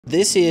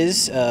This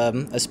is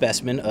a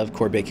specimen of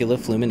Corbicula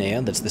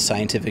fluminea. That's the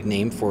scientific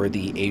name for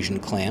the Asian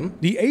clam.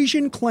 The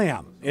Asian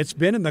clam. It's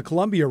been in the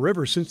Columbia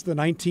River since the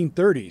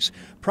 1930s,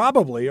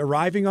 probably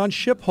arriving on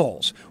ship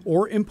hulls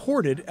or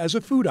imported as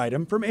a food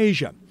item from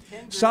Asia.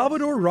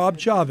 Salvador Rob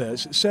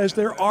Chavez says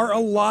there are a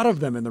lot of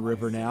them in the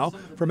river now,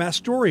 from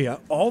Astoria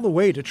all the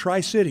way to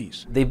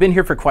Tri-Cities. They've been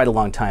here for quite a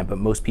long time, but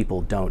most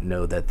people don't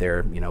know that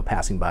they're,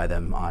 passing by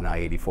them on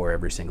I-84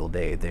 every single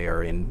day. They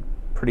are in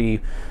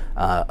pretty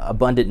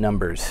abundant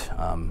numbers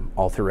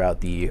all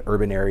throughout the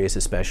urban areas,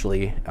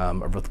 especially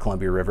of the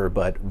Columbia River,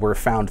 but were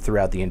found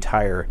throughout the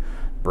entire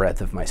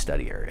breadth of my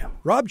study area.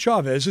 Rob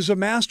Chavez is a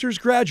master's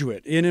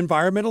graduate in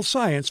environmental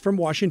science from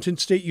Washington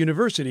State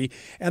University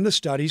and the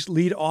study's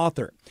lead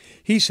author.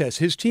 He says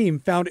his team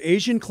found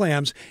Asian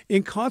clams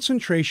in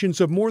concentrations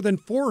of more than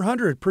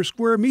 400 per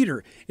square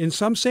meter in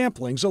some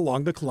samplings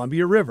along the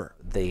Columbia River.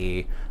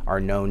 They are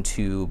known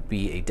to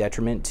be a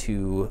detriment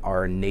to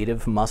our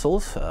native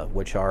mussels,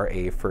 which are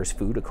a first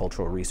food, a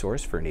cultural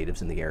resource for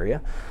natives in the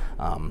area.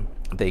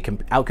 They can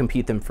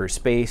outcompete them for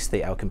space, they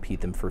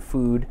outcompete them for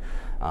food,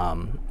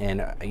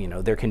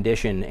 and their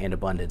condition and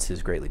abundance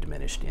is greatly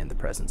diminished in the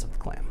presence of the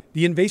clam.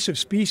 The invasive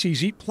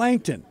species eat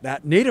plankton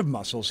that native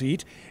mussels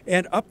eat,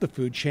 and up the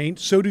food chain,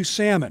 so do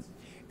salmon.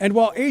 And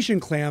while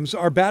Asian clams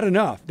are bad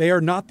enough, they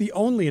are not the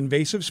only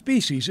invasive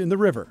species in the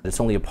river.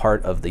 It's only a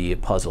part of the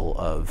puzzle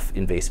of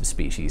invasive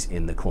species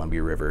in the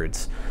Columbia River.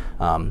 It's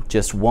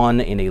just one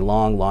in a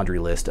long laundry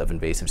list of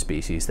invasive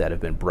species that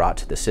have been brought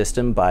to the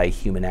system by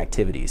human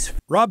activities.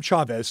 Rob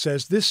Chavez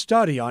says this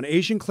study on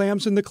Asian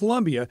clams in the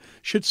Columbia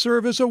should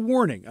serve as a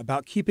warning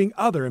about keeping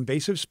other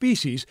invasive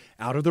species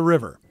out of the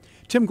river.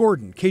 Tim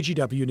Gordon,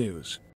 KGW News.